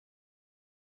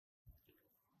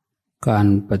การ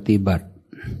ปฏิบัติ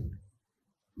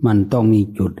มันต้องมี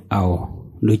จุดเอา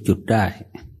หรือจุดได้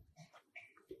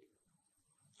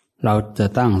เราจะ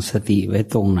ตั้งสติไว้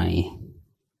ตรงไหน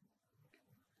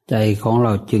ใจของเร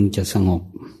าจึงจะสงบ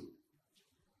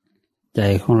ใจ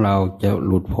ของเราจะห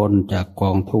ลุดพ้นจากก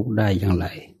องทุกข์ได้อย่างไร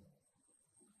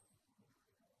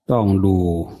ต้องดู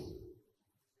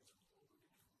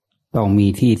ต้องมี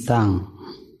ที่ตั้ง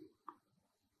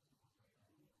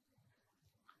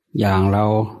อย่างเรา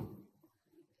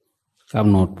กำ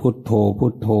หนดพุทโธพุ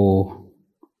ทโธ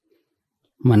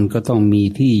มันก็ต้องมี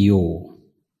ที่อ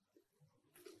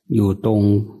ยู่ต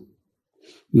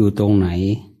รงไหน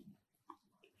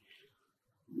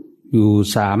อยู่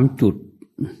3 จุด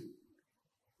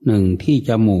1ที่จ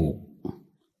มูก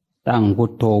ตั้งพุ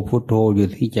ทโธพุทโธอยู่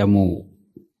ที่จมูก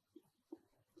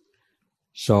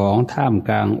2ท่าม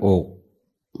กลางอก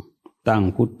ตั้ง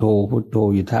พุทโธพุทโธ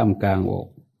อยู่ท่ามกลางอก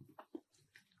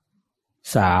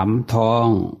3ท้อง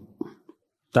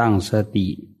ตั้งสติ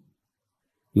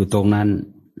อยู่ตรงนั้น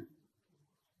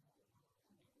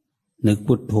นึก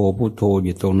พุทโธพุทโธอ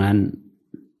ยู่ตรงนั้น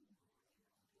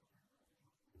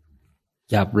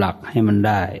จับหลักให้มันไ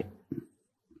ด้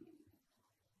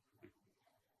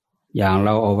อย่างเร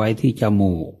าเอาไว้ที่จ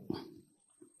มูก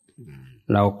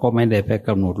เราก็ไม่ได้ไปก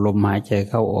ำหนดลมหายใจ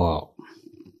เข้าออก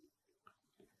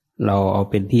เราเอา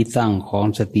เป็นที่ตั้งของ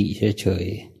สติเฉย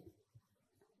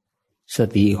ๆส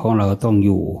ติของเราต้องอ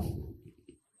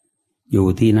ยู่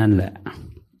ที่นั่นแหละ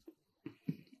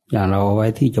อย่างเราเอาไว้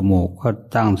ที่จมูกก็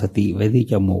ตั้งสติไว้ที่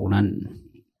จมูกนั้น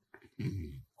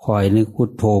คอยนึกพุท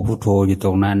โธพุทโธอยู่ต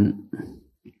รงนั้น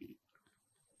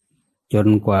จน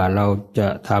กว่าเราจะ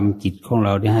ทำจิตของเร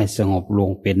าได้ให้สงบลง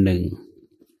เป็นหนึ่ง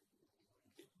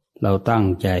เราตั้ง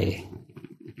ใ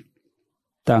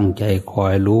จคอ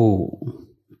ยรู้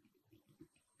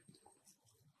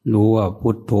ว่าพุ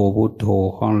ทโธพุทโธ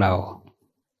ของเรา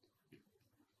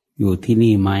อยู่ที่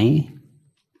นี่ไหม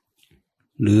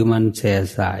หรือมันแส่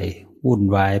สายวุ่น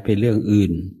วายไปเรื่องอื่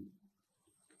น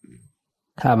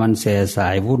ถ้ามันแส่สา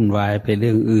ยวุ่นวายไปเ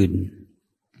รื่องอื่น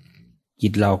จิ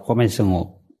ตเราก็ไม่สงบ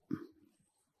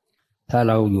ถ้าเ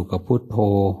ราอยู่กับพุทโธ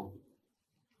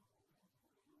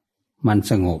มัน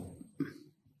สงบ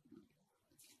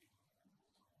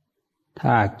ถ้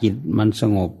าจิตมันส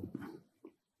งบ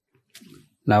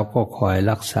เราก็คอย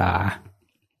รักษ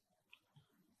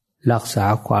า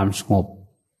ความสงบ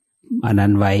อันนั้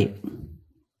นไว้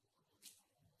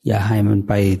อย่าให้มัน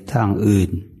ไปทางอื่น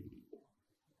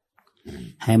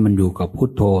ให้มันอยู่กับพุท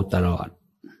โธตลอด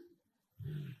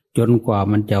จนกว่า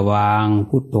มันจะวาง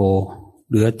พุทโธ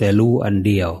เหลือแต่รู้อันเ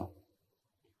ดียว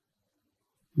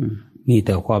มีแ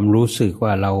ต่ความรู้สึกว่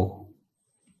าเรา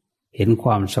เห็นคว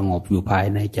ามสงบอยู่ภาย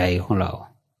ในใจของเรา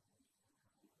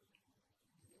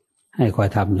ให้คอย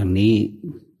ทำอย่างนี้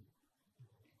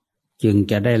จึง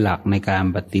จะได้หลักในการ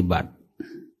ปฏิบัติ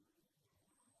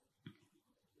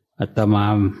อาตมา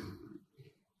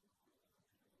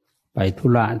ไปธุ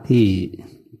ระที่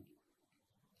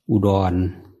อุดร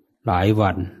หลายวั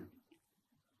น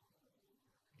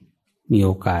มีโอ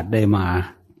กาสได้มา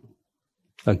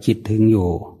ก็คิดถึงอยู่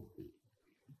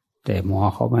แต่หมอ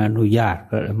เขาไม่อนุญาต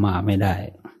ก็มาไม่ได้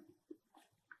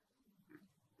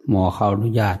หมอเขาอนุ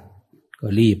ญาตก็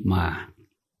รีบมา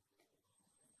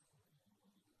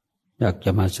อยากจ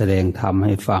ะมาแสดงธรรมใ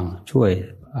ห้ฟังช่วย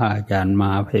อาจารย์มา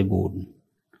ไพบูลย์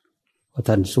เพราะ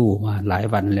ท่านสู้มาหลาย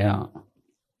วันแล้ว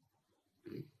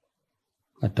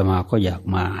อาตมาก็อยาก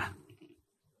มา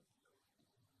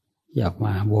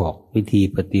บอกวิธี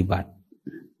ปฏิบัติ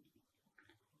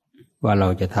ว่าเรา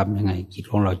จะทำยังไงจิต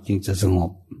ของเราจึงจะสง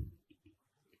บ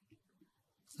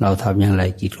เราทำอย่างไร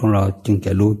จิตของเราจึงจ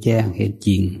ะรู้แจ้งเห็นจ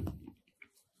ริง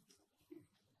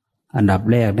อันดับ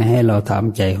แรกนะให้เราท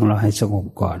ำใจของเราให้สงบ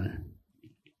ก่อน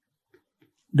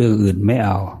เรื่องอื่นไม่เ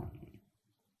อา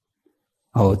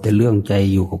แต่เรื่องใจ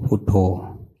อยู่กับพุทโธ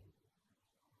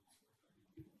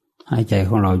ให้ใจข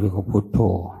องเราอยู่กับพุทโธ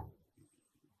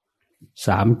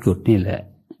3 จุดนี่แหละ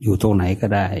อยู่ตรงไหนก็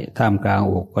ได้ท่ามกลาง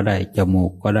อกก็ได้จมู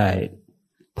กก็ได้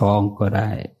ท้องก็ได้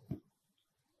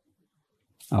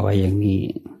เอาไว้อย่างนี้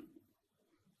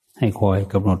ให้คอย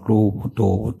กำหนดรู้พุทโธ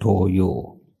พุทโธอยู่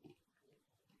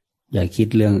อย่าคิด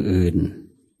เรื่องอื่น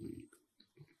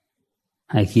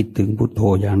ให้คิดถึงพุทโธ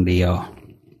อย่างเดียว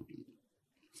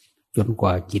จนก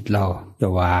ว่าจิตเราจะ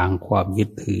วางความยึด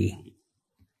ถือ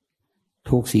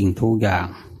ทุกสิ่งทุกอย่าง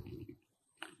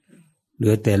เหลื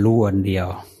อแต่รู้อันเดียว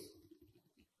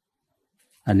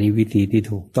อันนี้วิธีที่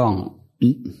ถูกต้อง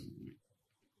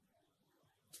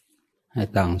ให้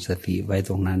ตั้งสติไว้ต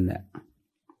รงนั้นแหละ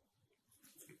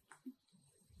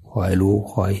คอยรู้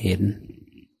คอยเห็น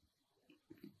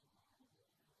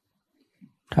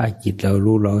ถ้าจิตเรา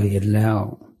รู้เราเห็นแล้ว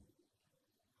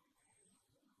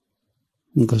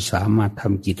มันก็สามารถท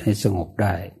ำจิตให้สงบไ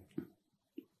ด้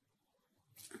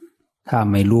ถ้า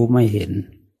ไม่รู้ไม่เห็น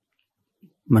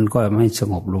มันก็ไม่ส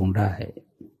งบลงได้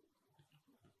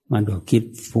มันก็คิด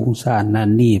ฟุ้งซ่านนั่น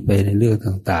นี่ไปในเรื่อง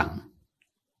ต่าง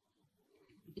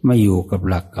ๆไม่อยู่กับ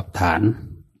หลักกับฐาน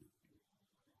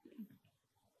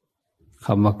ค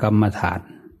ำว่ากรรมฐาน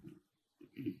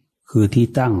คือที่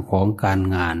ตั้งของการ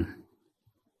งาน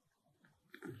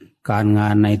การงา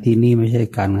นในที่นี้ไม่ใช่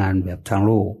การงานแบบทางโ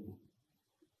ลก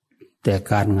แต่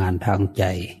การงานทางใจ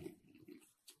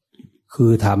คื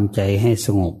อทำใจให้ส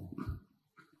งบ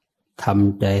ท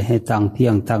ำใจให้ตั้งเที่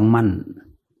ยงตั้งมั่น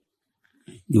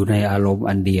อยู่ในอารมณ์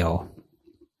อันเดียว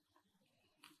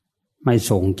ไม่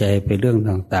ส่งใจไปเรื่อง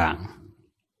ต่าง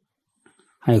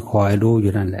ๆให้คอยรู้อ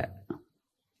ยู่นั่นแหละ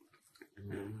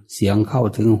เสียงเข้า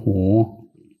ถึงหู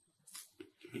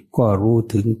ก็รู้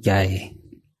ถึงใจ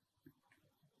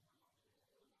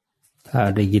ถ้า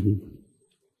ได้ยิน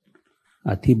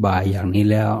อธิบายอย่างนี้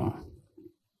แล้ว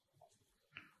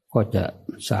ก็จะ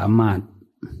สามารถ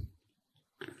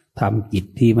ทำจิต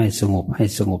ที่ไม่สงบให้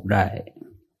สงบได้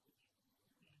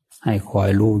ให้คอย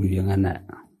รู้อยู่อย่างนั้นแหละ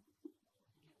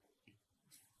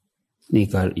นี่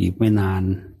ก็อีกไม่นาน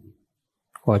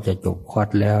ก็จะจบคอร์ส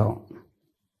แล้ว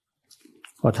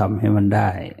ก็ทำให้มันได้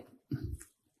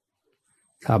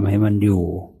ทำให้มันอยู่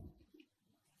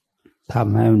ท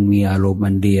ำให้มันมีอารมณ์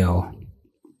อันเดียว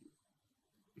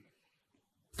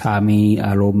ถ้ามีอ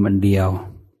ารมณ์อันเดียว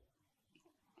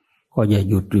ก็อย่า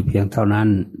หยุดอยู่เพียงเท่านั้น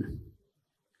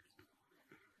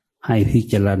ให้พิ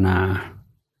จารณา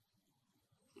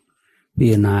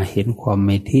เห็นความไ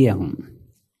ม่เที่ยง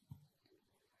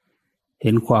เห็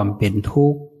นความเป็นทุ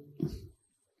กข์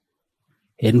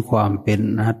เห็นความเป็น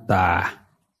อนัตตา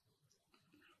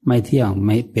ไม่เที่ยงไ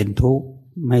ม่เป็นทุกข์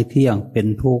ไม่เที่ยงเป็น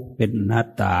ทุกข์เป็นอนัต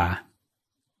ตา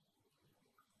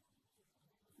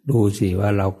ดูสิว่า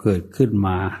เราเกิดขึ้นม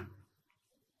า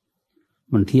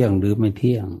มันเที่ยงหรือไม่เ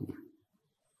ที่ยง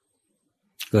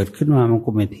เกิดขึ้นมามันก็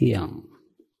ไม่เที่ยง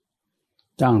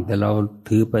ตั้งแต่เรา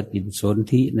ถือปฏิสน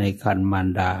ธิในครรภ์มาร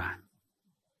ดา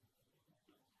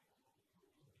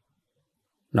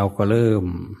เราก็เริ่ม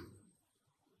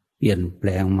เปลี่ยนแปล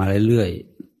งมาเรื่อย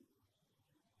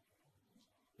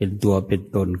ๆเป็นตัวเป็น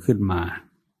ตนขึ้นมา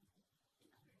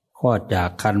คลอดจาก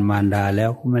ครรภ์มารดาแล้ว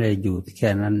ก็ไม่ได้อยู่แค่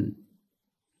นั้น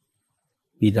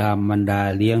บิดามารดา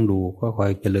เลี้ยงดูก็ค่อ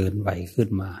ยเจริญไหวขึ้น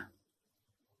มา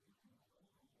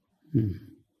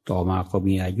ต่อมาก็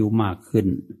มีอายุมากขึ้น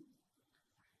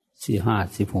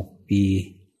15 16 ปี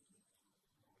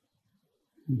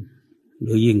ห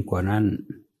รือยิ่งกว่านั้น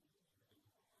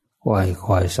ก็ให้ค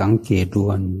อยสังเกตดู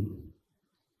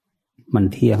มัน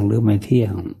เที่ยงหรือไม่เที่ย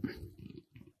ง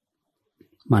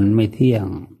มันไม่เที่ยง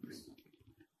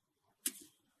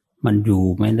มันอยู่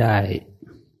ไม่ได้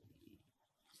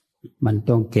มัน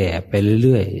ต้องแก่ไปเ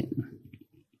รื่อย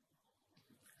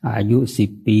ๆอายุ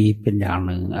10 ปีเป็นอย่างห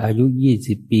นึ่งอายุ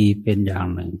20 ปีเป็นอย่าง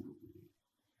หนึ่ง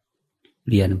เป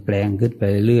ลี่ยนแปลงขึ้นไป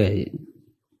เรื่อย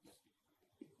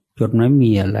จนไม่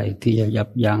มีอะไรที่จะยับ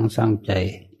ยั้งชั่งใจ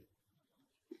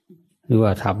หรือว่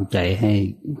าทำใจให้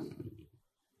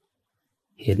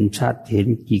เห็นชัดเห็น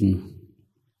จริง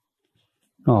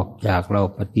นอกจากเรา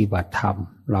ปฏิบัติธรรม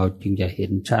เราจึงจะเห็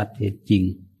นชัดเห็นจริง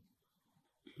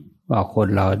ว่าคน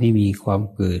เรานี่มีความ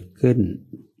เกิดขึ้น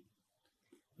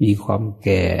มีความแ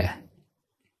ก่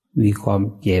มีความ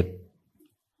เจ็บ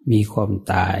มีความ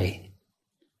ตาย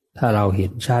ถ้าเราเห็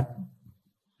นชัด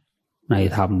ใน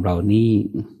ธรรมเหล่านี้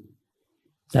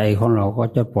ใจของเราก็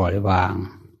จะปล่อยวาง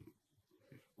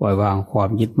ความ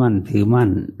ยึดมั่นถือมั่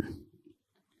น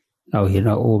เราเห็น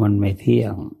ว่าโอ้มันไม่เที่ย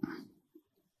ง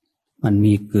มัน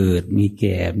มีเกิดมีแ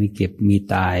ก่มีเก็บมี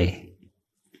ตาย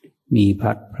มี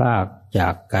พัดพรากจา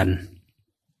กกัน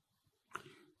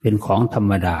เป็นของธรร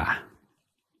มดา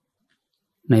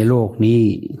ในโลกนี้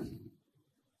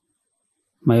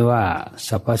ไม่ว่าส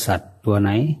รรพสัตว์ตัวไหน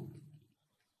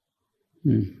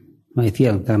ไม่เที่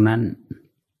ยงทั้งนั้น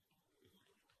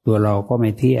ตัวเราก็ไ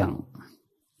ม่เที่ยง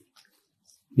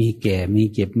มีแก่มี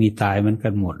เจ็บมีตายเหมือนกั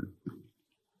นหมด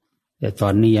แต่ตอ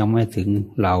นนี้ยังไม่ถึง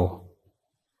เรา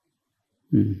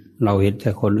เห็นแ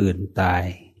ต่คนอื่นตาย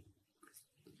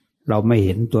เราไม่เ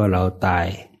ห็นตัวเราตาย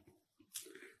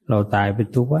เราตายไป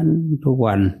ทุก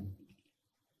วัน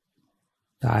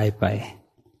ตายไป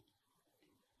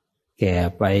แก่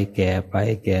ไป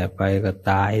ก็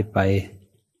ตายไป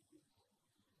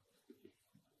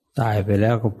แล้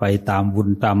วก็ไปตามบุญ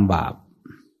ตามบาป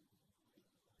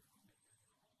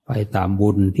ไปตามบุ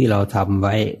ญที่เราทำไ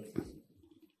ว้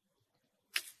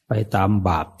ไปตามบ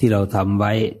าปที่เราทำไ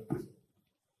ว้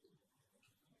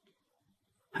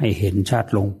ให้เห็นชัด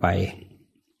ลงไป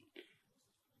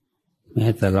แม้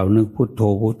แต่เรานึกพุทโธ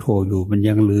พุทโธอยู่มัน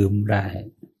ยังลืมได้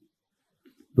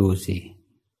ดูสิ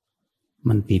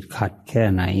มันติดขัดแค่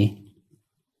ไหน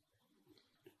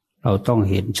เราต้อง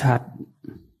เห็นชัด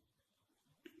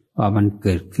ว่ามันเ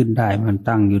กิดขึ้นได้มัน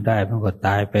ตั้งอยู่ได้มันก็ต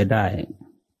ายไปได้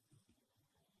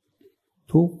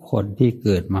ทุกคนที่เ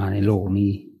กิดมาในโลก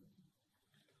นี้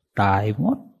ตายหม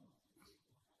ด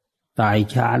ตาย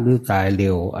ช้าหรือตายเร็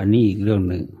วอันนี้อีกเรื่อง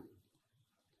หนึ่ง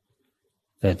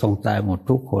แต่ต้องตายหมด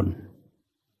ทุกคน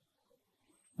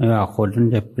ไม่ว่าคนนั้น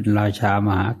จะเป็นราชาม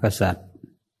หากษัตริย์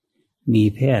มี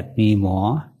แพทย์มีหมอ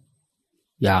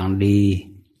อย่างดี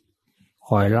ค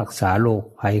อยรักษาโรค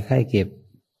ภัยไข้เจ็บ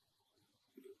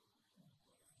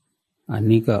อัน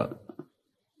นี้ก็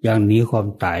ยังหนีความ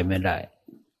ตายไม่ได้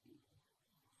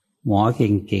หมอเ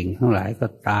ก่งๆทั้งหลายก็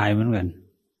ตายเหมือนกัน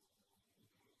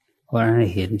เพราะฉะนั้นให้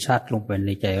เห็นชัดลงไปใน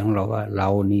ใจของเราว่าเรา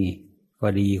นี่ก็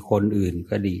ดีคนอื่น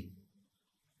ก็ดี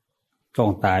ต้อ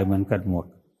งตายเหมือนกันหมด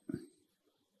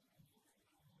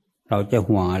เราจะ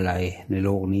ห่วงอะไรในโล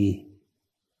กนี้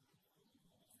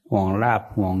ห่วงลาภ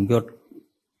ห่วงยศ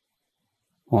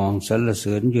ห่วงสรรเส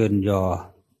ริญเยินยอ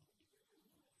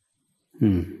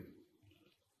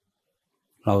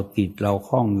เราติดเราค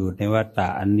ล้องอยู่ในวัฏฏะ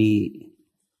อันนี้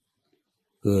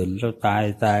เกิดแล้วตาย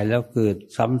ตายแล้วเกิด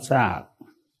ซ้ำซาก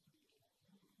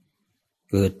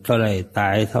เกิดเท่าไหร่ตา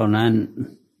ยเท่านั้น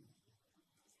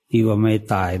ที่ว่าไม่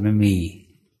ตายไม่มี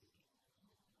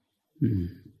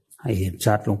ให้เห็น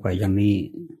ชัดลงไปอย่างนี้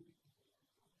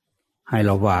ให้เร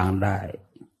าวางได้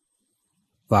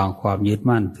วางความยึด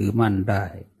มั่นถือมั่นได้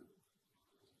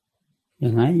ยั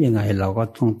งไงเราก็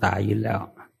ต้องตายอยู่แล้ว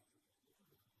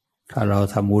ถ้าเรา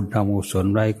ทำบุญทำกุศล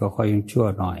ไว้ก็ค่อยยังชั่ว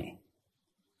หน่อย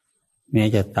แม้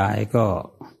จะตายก็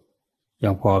ยั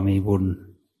งพอมีบุญ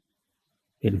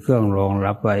เป็นเครื่องรอง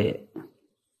รับไว้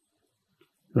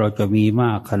เราจะมีม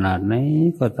ากขนาดไหน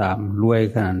ก็ตามรวย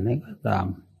ขนาดไหนก็ตาม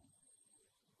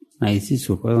ในที่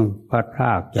สุดก็ต้องพลัดพร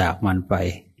ากจากมันไป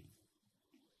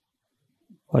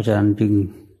เพราะฉะนั้นจึง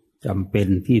จำเป็น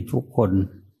ที่ทุกคน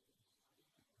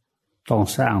ต้อง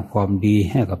สร้างความดี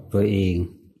ให้กับตัวเอง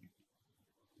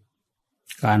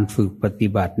การฝึกปฏิ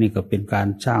บัตินี่ก็เป็นการ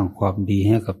สร้างความดีใ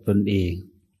ห้กับตนเอง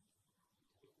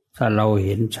ถ้าเราเ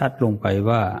ห็นชัดลงไป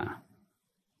ว่า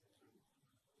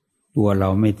ตัวเรา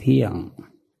ไม่เที่ยง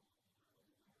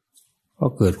ก็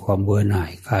เกิดความเบื่อหน่า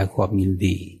ยคลายความยิน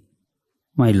ดี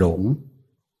ไม่หลง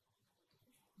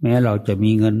แม้เราจะ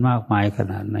มีเงินมากมายข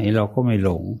นาดไหนเราก็ไม่ห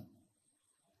ลง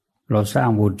เราสร้าง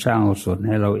บุญสร้างกุศลใ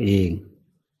ห้เราเอง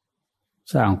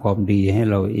สร้างความดีให้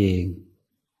เราเอง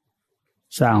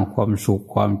สร้างความสุข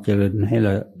ความเจริญให้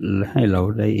เรา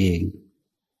ได้เอง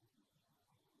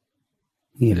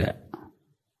นี่แหละ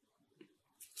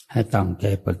ให้ตั้งใจ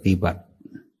ปฏิบัติ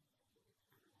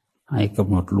ให้กำ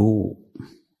หนดรู้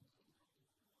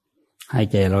ให้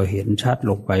ใจเราเห็นชัดล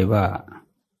งไปว่า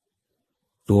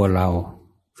ตัวเรา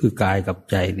คือกายกับ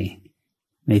ใจนี่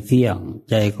ไม่เที่ยง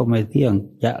ใจก็ไม่เที่ยง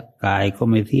จะกายก็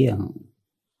ไม่เที่ยง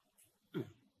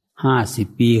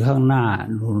50 ปีข้างหน้า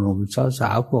หนุ่มๆสา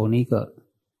วๆพวกนี้ก็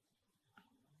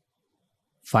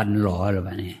ฟันหลออะไรแบ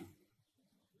บนี้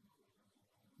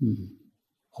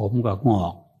ผมก็งอ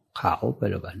กขาวไป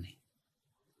แล้วแบบนี้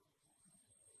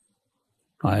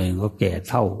หน่อยก็แก่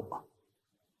เท่า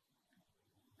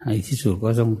ในที่สุดก็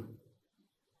ต้อง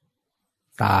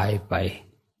ตายไป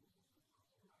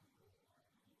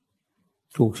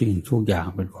ทุกสิ่งทุกอย่าง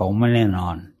เป็นของไม่แน่นอ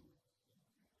น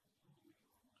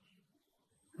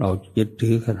เรายึดถื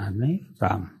อขนาดไหนก็ต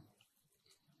าม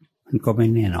มันก็ไม่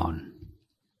แน่นอน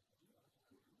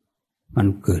มัน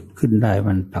เกิดขึ้นได้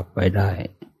มันดับไปได้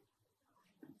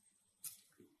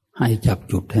ให้จับ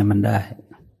จุดให้มันได้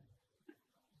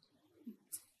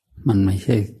มันไม่ใ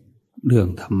ช่เรื่อง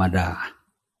ธรรมดา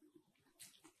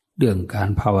เรื่องการ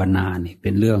ภาวนานี่เป็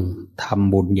นเรื่องท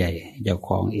ำบุญใหญ่เจ้าข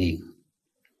องเอง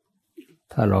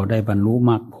ถ้าเราได้บรรลุ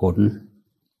มรรคผล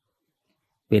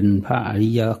เป็นพระอริ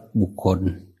ยบุคคล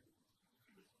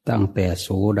ตั้งแต่โส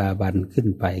ดาบันขึ้น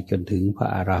ไปจนถึงพระ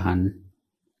อรหันต์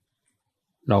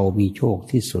เรามีโชค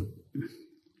ที่สุด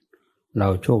เรา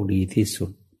โชคดีที่สุ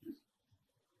ด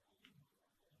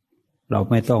เรา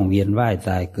ไม่ต้องเวียนว่ายต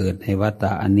ายเกิดในวัฏฏ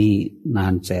ะอันนี้นา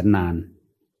นแสนนาน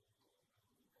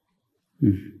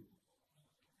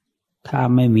ถ้า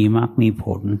ไม่มีมรรคมีผ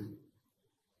ล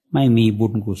ไม่มีบุ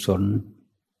ญกุศล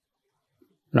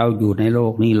เราอยู่ในโล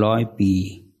กนี้100 ปี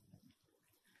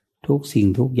ทุกสิ่ง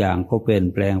ทุกอย่างก็เปลี่ยน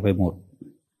แปลงไปหมด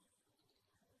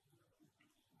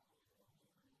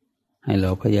ให้เร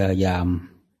าพยายาม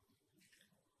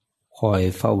คอย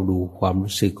เฝ้าดูความ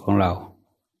รู้สึกของเรา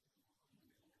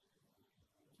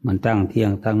มันตั้งเที่ย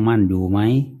งตั้งมั่นอยู่ไหม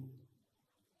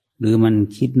หรือมัน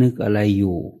คิดนึกอะไรอ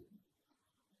ยู่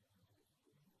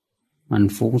มัน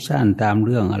ฟุ้งซ่านตามเ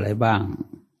รื่องอะไรบ้าง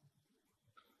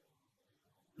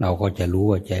เราก็จะรู้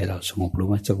ว่าใจเราสงบหรือ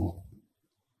ไม่สงบ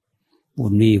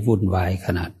วุ่นวายข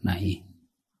นาดไหน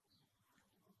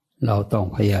เราต้อง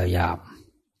พยายา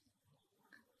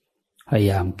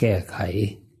มแก้ไข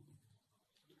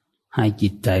ให้จิ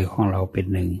ตใจของเราเป็น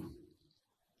หนึ่ง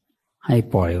ให้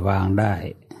ปล่อยวางได้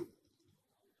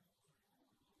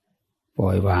ปล่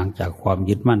อยวางจากความ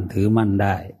ยึดมั่นถือมั่นไ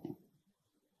ด้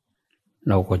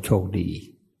เราก็โชคดี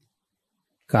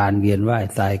การเวียนว่าย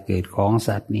ตายเกิดของ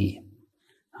สัตว์นี่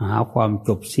หาความจ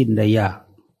บสิ้นได้ยาก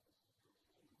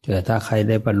แต่ถ้าใครไ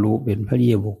ด้บรรลุเป็นพระอริ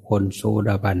ยบุคคลโสด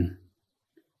าบัน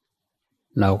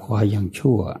เราก็ยัง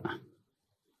ชั่ว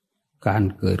การ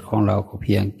เกิดของเราก็เ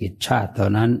พียงกิจชาติเท่า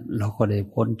นั้นเราก็ได้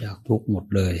พ้นจากทุกข์หมด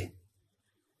เลย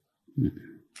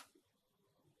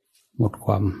หมดค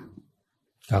วาม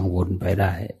กังวลไปไ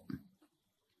ด้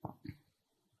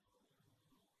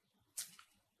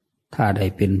ถ้าได้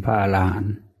เป็นพระอรหัน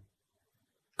ต์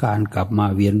การกลับมา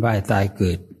เวียนว่ายตายเ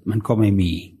กิดมันก็ไม่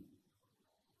มี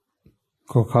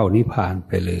ก็เข้านิพพานไ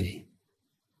ปเลย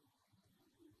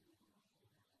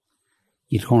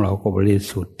จิตของเราก็บริ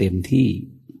สุทธิ์เต็มที่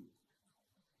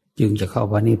จึงจะเข้า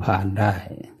พระนิพพานได้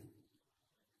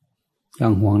ยั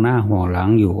งห่วงหน้าห่วงหลัง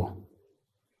อยู่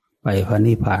ไปพระ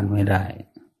นิพพานไม่ได้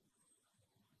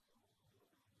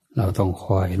เราต้องค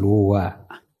อยรู้ว่า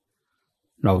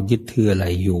เรายึดถืออะไร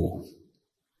อยู่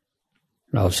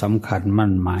เราสำคัญมั่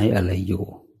นหมายอะไรอยู่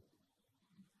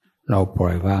เราปล่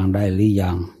อยวางได้หรือ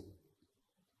ยัง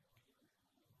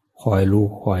คอยรู้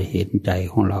คอยเห็นใจ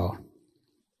ของเรา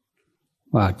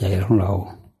ว่าใจของเรา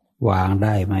วางไ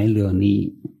ด้ไหมเรื่องนี้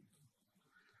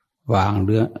วางเ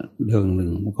รื่องหนึ่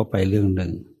งมันก็ไปเรื่องหนึ่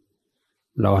ง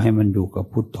เราให้มันอยู่กับ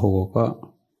พุทโธก็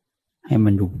ให้มั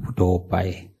นอยู่พุทโธไป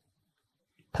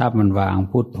ถ้ามันวาง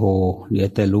พุทโธเหลือ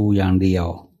แต่รู้อย่างเดียว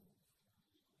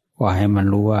ก็ให้มัน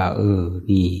รู้ว่า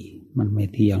นี่มันไม่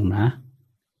เที่ยงนะ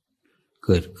เ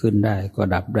กิดขึ้นได้ก็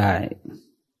ดับได้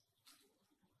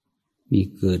มี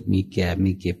เกิดมีแก่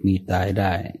มีเก็บมีตายไ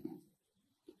ด้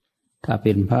ถ้าเ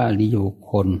ป็นพระอริยบุค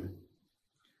คล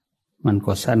มัน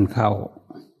ก็สั้นเข้า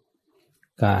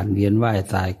การเวียนว่าย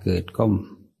ตายเกิดก็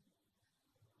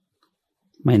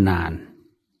ไม่นาน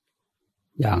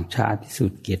อย่างชาติที่สุ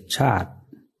ดเกียรติชา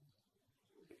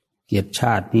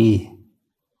ตินี้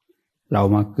เรา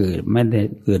มาเกิดไม่ได้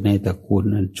เกิดในตระกูล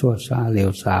นั้นชั่วช้าเลว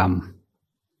ทราม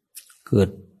เกิด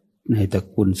ในตระ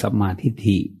กูลสัมมาทิฏ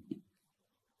ฐิ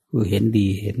คือเห็นดี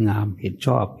เห็นงามเห็นช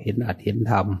อบเห็นอาจเห็น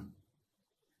ธรรม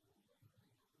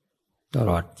ตล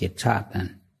อด7 ชาตินั้น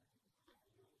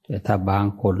แต่ถ้าบาง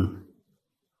คน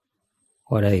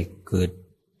ก็ได้เกิด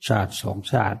ชาติ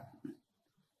2 ชาติ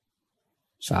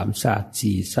3 ชาติ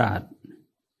4 ชาติ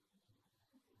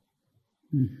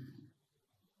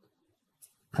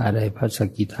ถ้าได้พระส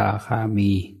กิทาคา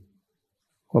มี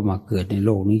ก็มาเกิดในโล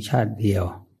กนี้ชาติเดียว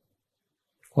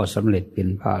ก็สำเร็จเป็น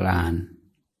พระอรหันต์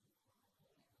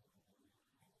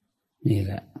นี่แ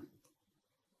หละ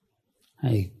ใ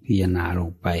ห้พิจารณาล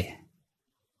งไป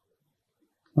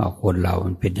ว่าคนเรา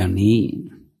มันเป็นอย่างนี้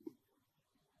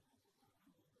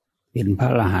เป็นพระ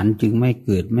อรหันต์จึงไม่เ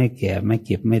กิดไม่แก่ไม่เ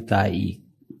จ็บไม่ตายอีก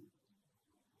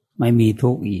ไม่มี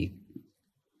ทุกข์อีก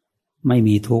ไม่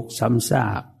มีทุกข์ซ้ำซา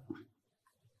ก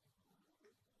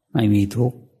ไม่มีทุ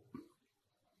กข์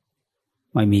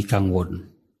ไม่มีกังวล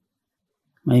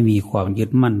ไม่มีความยึด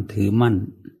มั่นถือมั่น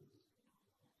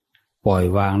ปล่อย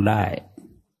วางได้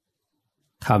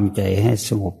ทำใจให้ส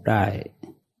งบได้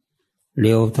เ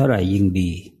ร็วเท่าไหร่ยิ่ง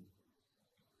ดี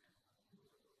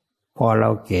พอเรา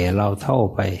แก่เราเฒ่า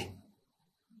ไป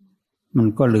มัน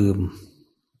ก็ลืม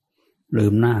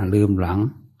หน้าลืมหลัง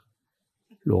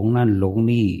หลงนั่นหลง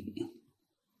นี่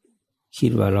คิ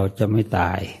ดว่าเราจะไม่ต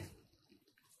าย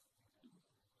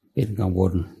เป็นกังว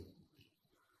ล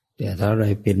แต่ถ้าเรา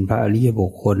เป็นพระอริยบุ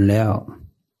คคลแล้ว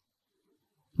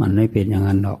มันไม่เป็นอย่าง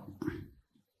นั้นหรอก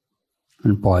มั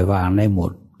นปล่อยวางได้หม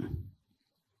ด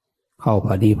เข้าพ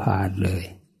ระนิพพานเลย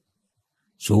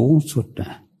สูงสุดน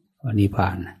ะพระนิพพา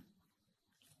นนะ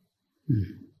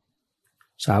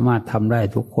สามารถทำได้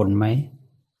ทุกคนไหม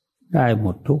ได้หม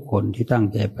ดทุกคนที่ตั้ง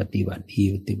ใจปฏิบัติดี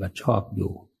ปฏิบัติชอบอ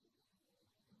ยู่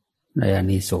ในอา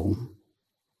นิสงส์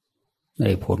ได้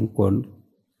ผล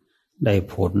ได้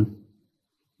ผล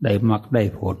ได้มรรคได้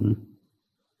ผล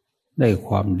ได้ค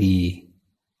วามดี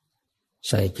ใ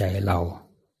ส่ใจเรา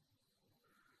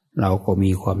ก็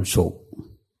มีความสุข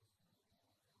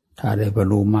ถ้าได้บรร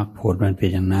ลุมรรคผลมันเป็น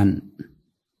อย่างนั้น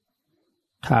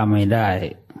ถ้าไม่ได้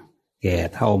แก่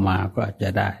เท่ามาก็อาจจะ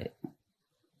ได้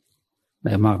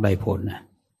มรรคได้ผลนะ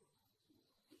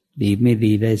ดีไม่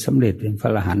ดีได้สำเร็จเป็นพระ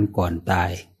อรหันต์ก่อนตา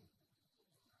ย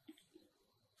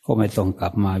ก็ไม่ต้องกลั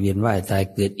บมาเวียนว่ายตาย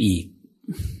เกิดอีก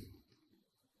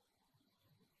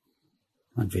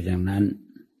มันเป็นอย่างนั้น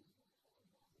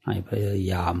ให้พยา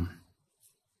ยาม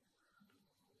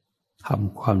ท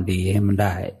ำความดีให้มันไ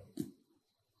ด้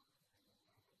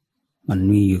มัน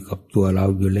มีอยู่กับตัวเรา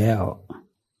อยู่แล้ว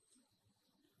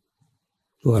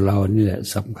ตัวเรานี่แหละ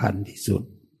สำคัญที่สุด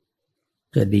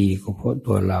จะดีก็เพราะ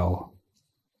ตัวเรา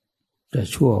จะ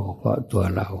ชั่วก็เพราะตัว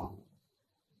เรา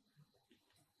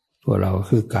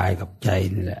คือกายกับใจ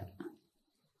นี่แหละ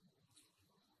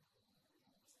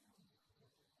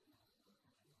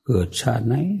เกิดชาติไ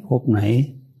หนภพไหน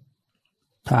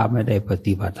ถ้าไม่ได้ป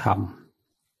ฏิบัติธรรม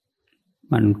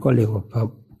มันก็เรียกว่า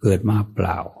เกิดมาเป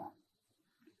ล่า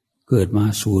เกิดมา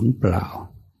ศูนย์เปล่า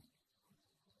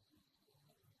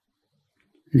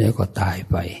แล้วก็ตาย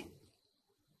ไป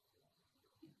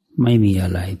ไม่มีอะ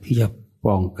ไรที่จะ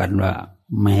ป้องกันว่า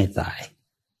ไม่ให้ตาย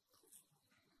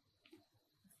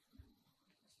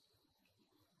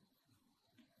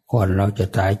ก่อนเราจะ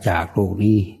ตายจากโลก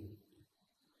นี้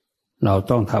เรา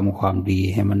ต้องทำความดี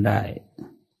ให้มันได้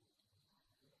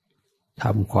ท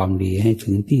ำความดีให้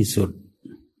ถึงที่สุด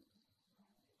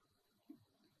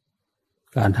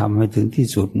การทำให้ถึงที่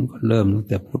สุดก็เริ่มตั้ง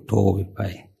แต่พุทโธไป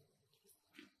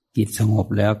จิตสงบ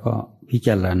แล้วก็พิจ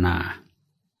ารณา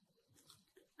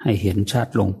ให้เห็นชัด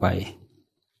ลงไป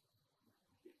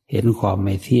เห็นความไ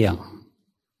ม่เที่ยง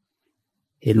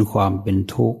เห็นความเป็น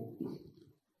ทุกข์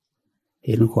เ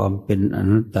ห็นความเป็นอ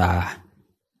นัตตา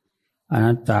อ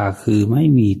นัตตาคือไม่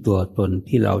มีตัวตน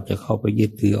ที่เราจะเข้าไปยึ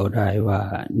ดถือเอาได้ว่า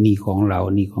นี่ของเรา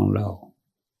นี่ของเรา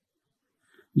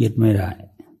ยึดไม่ได้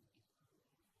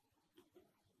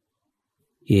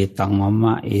เอตังมะม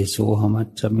ะเอโสหมัจ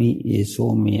ฉมิเอโส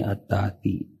เมอัตตา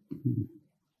ติ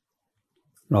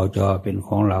เราจะเป็นข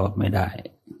องเราไม่ได้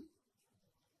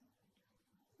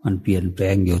มันเปลี่ยนแปล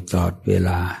งอยู่ตลอดเวล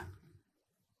า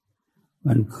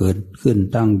มันเกิดขึ้น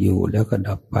ตั้งอยู่แล้วก็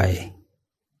ดับไป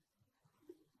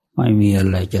ไม่มีอะ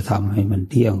ไรจะทำให้มัน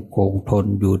เที่ยงคงทน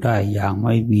อยู่ได้อย่างไ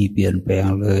ม่มีเปลี่ยนแปลง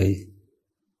เลย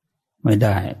ไม่ไ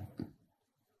ด้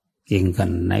เก่งข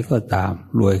นาดไหนก็ตาม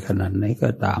รวยขนาดไหนก็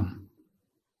ตาม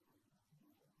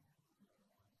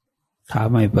ถ้า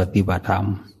ไม่ปฏิบัติธรรม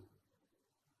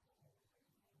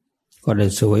ก็ได้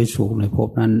สวยสูงในภพ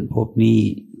นั้นภพนี้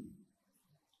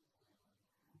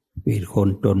เป็นคน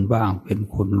จนบ้างเป็น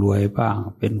คนรวยบ้าง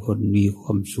เป็นคนมีคว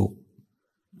ามสุข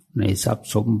ในทรัพย์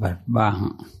สมบัติบ้าง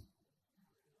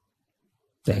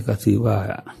แต่ก็ถือว่า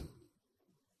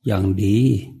อย่างดี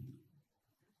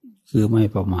คือไม่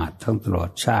ประมาททั้งตลอ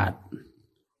ดชาติ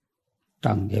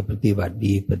ตั้งใจปฏิบัติ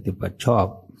ดีปฏิบัติชอบ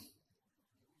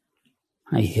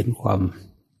ให้เห็นความ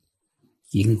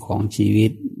จริงของชีวิ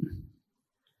ต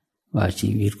ว่าชี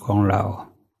วิตของเรา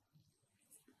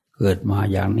เกิดมา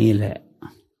อย่างนี้แหละ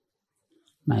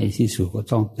ในที่สุดก็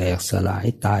ต้องแตกสลาย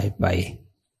ตายไป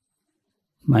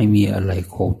ไม่มีอะไร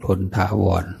คงทนถาว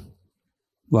ร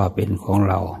ว่าเป็นของ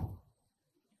เรา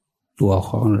ตัว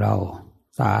ของเรา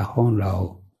ตาของเรา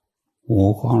หู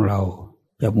ของเรา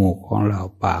จมูกของเรา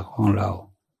ปากของเรา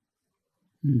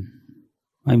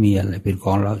ไม่มีอะไรเป็นข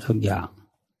องเราสักอย่าง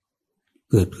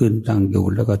เกิดขึ้นตั้งอยู่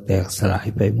แล้วก็แตกสลาย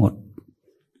ไปหมด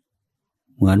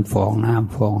เหมือนฟองน้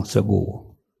ำฟองสบู่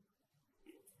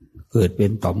เกิดเป็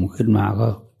นต่อมขึ้นมาก็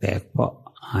แตกเพราะ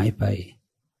หายไป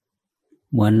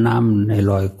เหมือนน้ำใน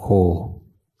ลอยโค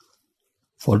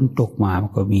ฝนตกมามั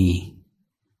นก็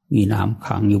มีน้ำ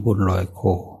ขังอยู่บนลอยโค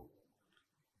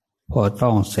พอต้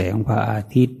องแสงพระอา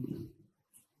ทิตย์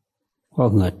ก็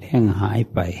เหือดแห้งหาย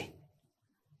ไป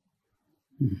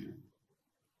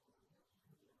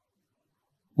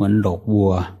เหมือนดอกบั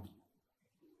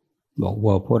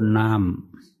วพ่นน้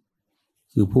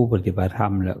ำคือผู้ปฏิบัติธรร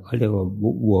มแหละเขาเรียกว่า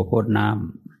บัวพ่นน้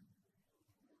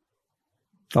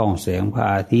ำต้องแสงพระ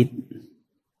อาทิตย์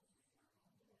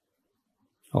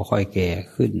ก็ค่อยแก่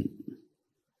ขึ้น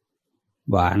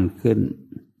หวานขึ้น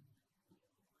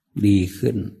ดี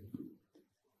ขึ้น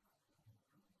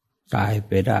ตายไ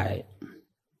ปได้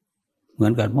เหมือ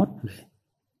นกันหมดเลย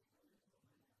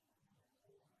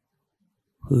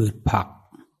พืชผัก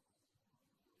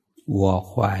วัว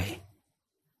ควาย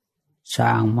ช้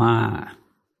างม้า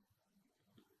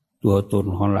ตัวตน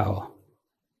ของเรา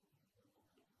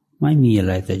ไม่มีอะ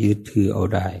ไรจะยึดถือเอา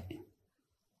ได้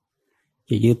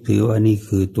จะยึดถือว่านี่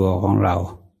คือตัวของเรา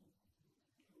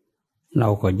เรา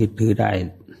ก็ยึดถือได้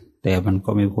แต่มันก็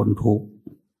ไม่พ้นทุกข์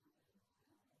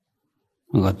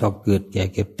มันก็ต้องเกิดแก่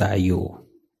เก็บตายอยู่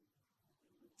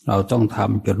เราต้องท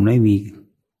ำจนไม่มี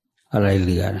อะไรเห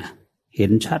ลือนะเห็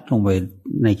นชัดลงไป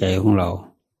ในใจของเรา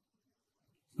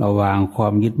วางควา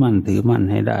มยึดมั่นถือมั่น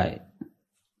ให้ได้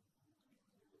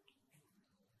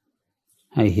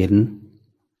ให้เห็น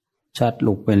ชัดล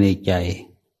งไปในใจ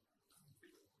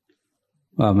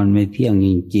ว่ามันไม่เที่ยงจ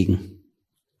ริง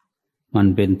ๆมัน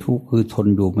เป็นทุกข์คือทน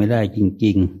อยู่ไม่ได้จ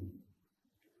ริง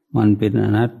ๆมันเป็นอ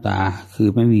นัตตาคือ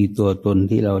ไม่มีตัวตน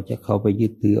ที่เราจะเข้าไปยึ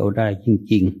ดถือเอาได้จ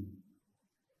ริง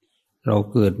ๆเรา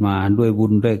เกิดมาด้วยบุ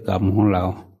ญด้วยกรรมของเรา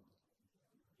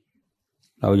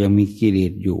ยังมีกิเล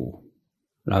สอยู่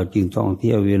เราจึงต้องเ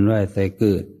ที่ยวเวียนว่ายตายเ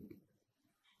กิด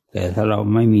แต่ถ้าเรา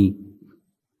ไม่มี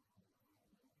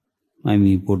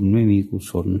บุญไม่มีกุ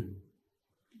ศล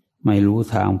ไม่รู้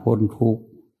ทางพ้นทุกข์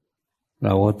เร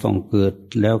าก็ต้องเกิด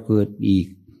แล้วเกิดอีก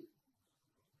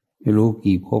ไม่รู้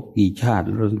กี่ภพกี่ชาติ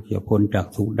เราจะพ้นจาก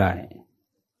ทุกข์ได้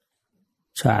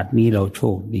ชาตินี้เราโช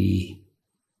คดี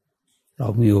เรา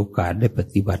มีโอกาสได้ป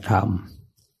ฏิบัติธรรม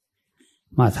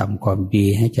มาทำความดี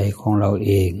ให้ใจของเราเ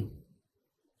อง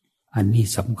อันนี้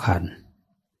สำคั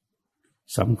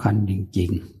ญจริ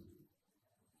ง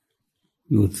ๆ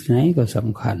อยู่ที่ไหนก็ส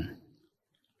ำคัญ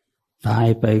ตาย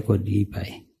ไปก็ดีไป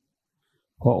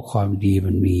เพราะความดี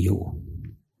มันมีอยู่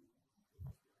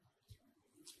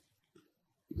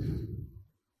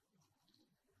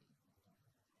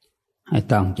ให้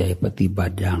ตั้งใจปฏิบั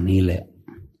ติอย่างนี้แหละ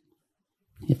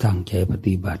ให้ตั้งใจป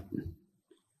ฏิบัติ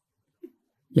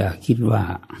อย่าคิดว่า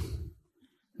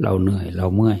เราเหนื่อยเรา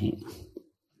เมื่อย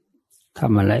ท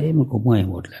ำอะไรมันก็เมื่อย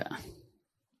หมดแหละ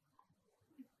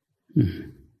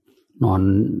นอน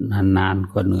นาน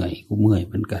ๆก็เหนื่อยก็เมื่อยเ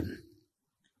หมือนกัน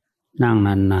นั่ง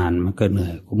นานๆมันก็เหนื่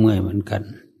อยก็เมื่อยเหมือนกัน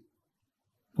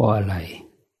เพราะอะไร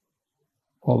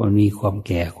เพราะมันมีความแ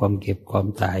ก่ความเก็บความ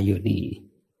ตายอยู่นี่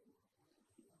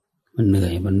มันเหนื่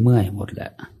อยมันเมื่อยหมดแหล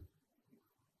ะ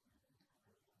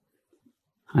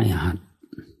ให้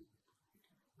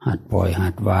หัดปล่อยหั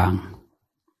ดวาง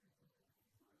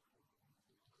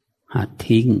หัด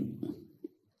ทิ้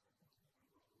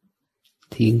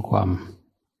งความ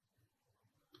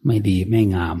ไม่ดีไม่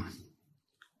งาม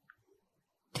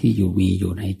ที่มีอ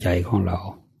ยู่ในใจของเรา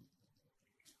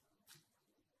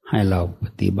ให้เราป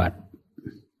ฏิบัติ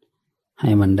ให้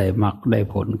มันได้มรรคได้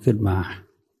ผลขึ้นมา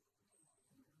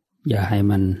อย่าให้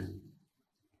มัน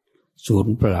สูญ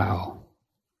เปล่า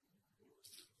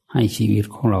ให้ชีวิต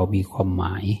ของเรามีความหม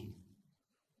าย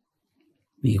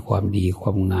มีความดีคว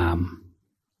ามงาม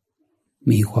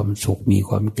มีความสุขมีค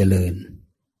วามเจริญ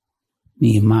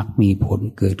มีมรรคมีผล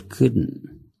เกิดขึ้น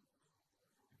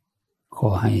ขอ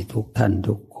ให้ทุกท่าน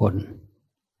ทุกคน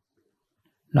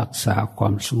รักษาควา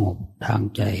มสงบทาง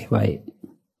ใจไว้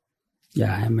อย่า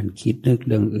ให้มันคิดนึกเ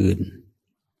รื่องอื่น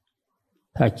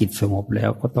ถ้าจิตสงบแล้ว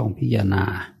ก็ต้องพิจารณา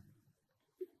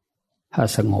ถ้า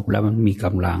สงบแล้วมันมีก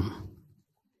ำลัง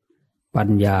ปัญ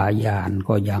ญาญาณ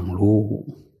ก็ยังรู้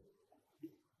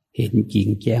เห็นจริง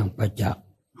แจ้งประจักษ์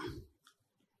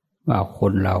ว่าค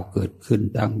นเราเกิดขึ้น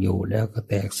ตั้งอยู่แล้วก็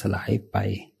แตกสลายไป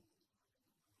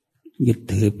ยึด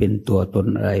ถือเป็นตัวตน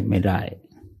อะไรไม่ได้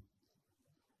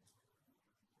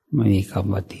ไม่มีค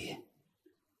ำว่าเที่ยง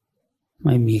ไ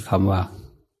ม่มีคำว่า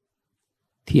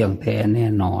เที่ยงแท้แน่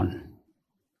นอน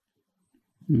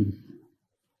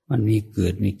มันมีเกิ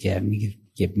ดมีแก่มี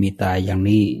เจ็บมีตายอย่าง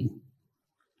นี้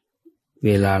เว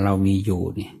ลาเรามีอยู่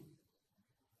นี่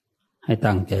ให้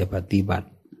ตั้งใจปฏิบัติ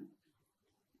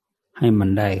ให้มัน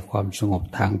ได้ความสงบ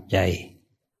ทางใจ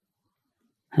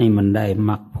ให้มันได้ม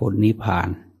รรคผลนิพพาน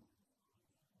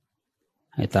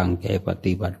ให้ตั้งใจป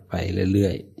ฏิบัติไปเรื่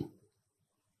อย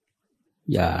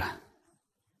ๆอ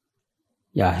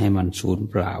ย่าให้มันสูญ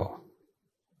เปล่า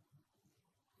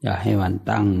อย่าให้มัน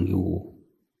ตั้งอยู่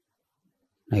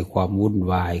ในความวุ่น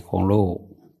วายของโล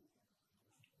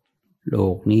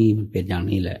กนี้มันเป็นอย่าง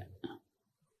นี้แหละ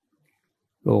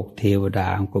โลกเทวดา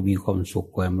ก็มีความสุข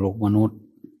กว่าโลกมนุษย์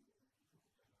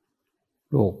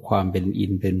โลกความเป็นอิ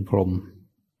นทร์เป็นพรหม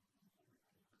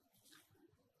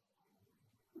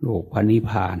โลกพระนิพ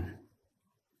พาน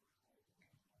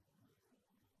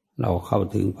เราเข้า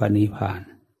ถึงพระนิพพาน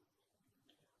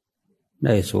ไ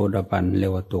ด้โสดาบันเรีย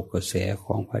กว่าตกกระแสข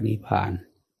องพระนิพพาน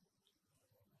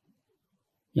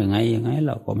ยังไงเ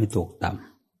ราก็ไม่ตกต่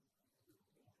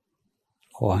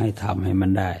ำขอให้ทำให้มั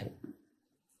นได้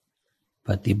ป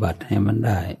ฏิบัติให้มันไ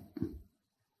ด้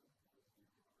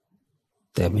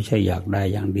แต่ไม่ใช่อยากได้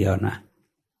อย่างเดียวนะ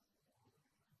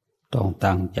ต้อง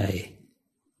ตั้งใจ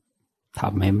ท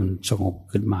ำให้มันสงบ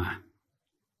ขึ้นมา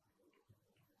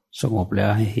สงบแล้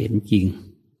วให้เห็นจริง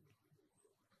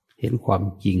เห็นความ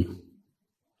จริง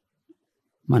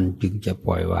มันจึงจะป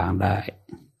ล่อยวางได้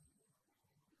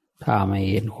ถ้าไม่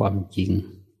เห็นความจริง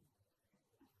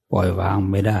ปล่อยวาง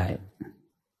ไม่ได้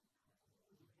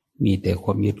มีแต่คว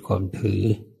ามยึดความถือ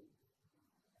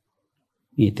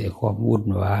มีแต่ความวุ่น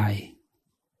วาย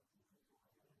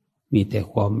มีแต่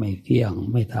ความไม่เที่ยง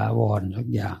ไม่ถาวรสัก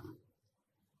อย่าง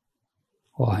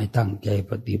ขอให้ตั้งใจ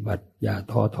ปฏิบัติอย่า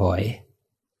ท้อถอย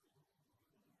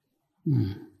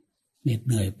เหน็ดเ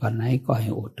หนื่อยปานไหนก็ให้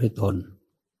อดให้ท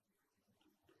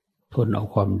นเอา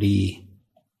ความดี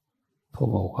ทน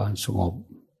เอาความสงบ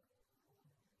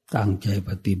ตั้งใจ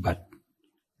ปฏิบัติ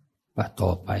ต่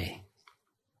อไป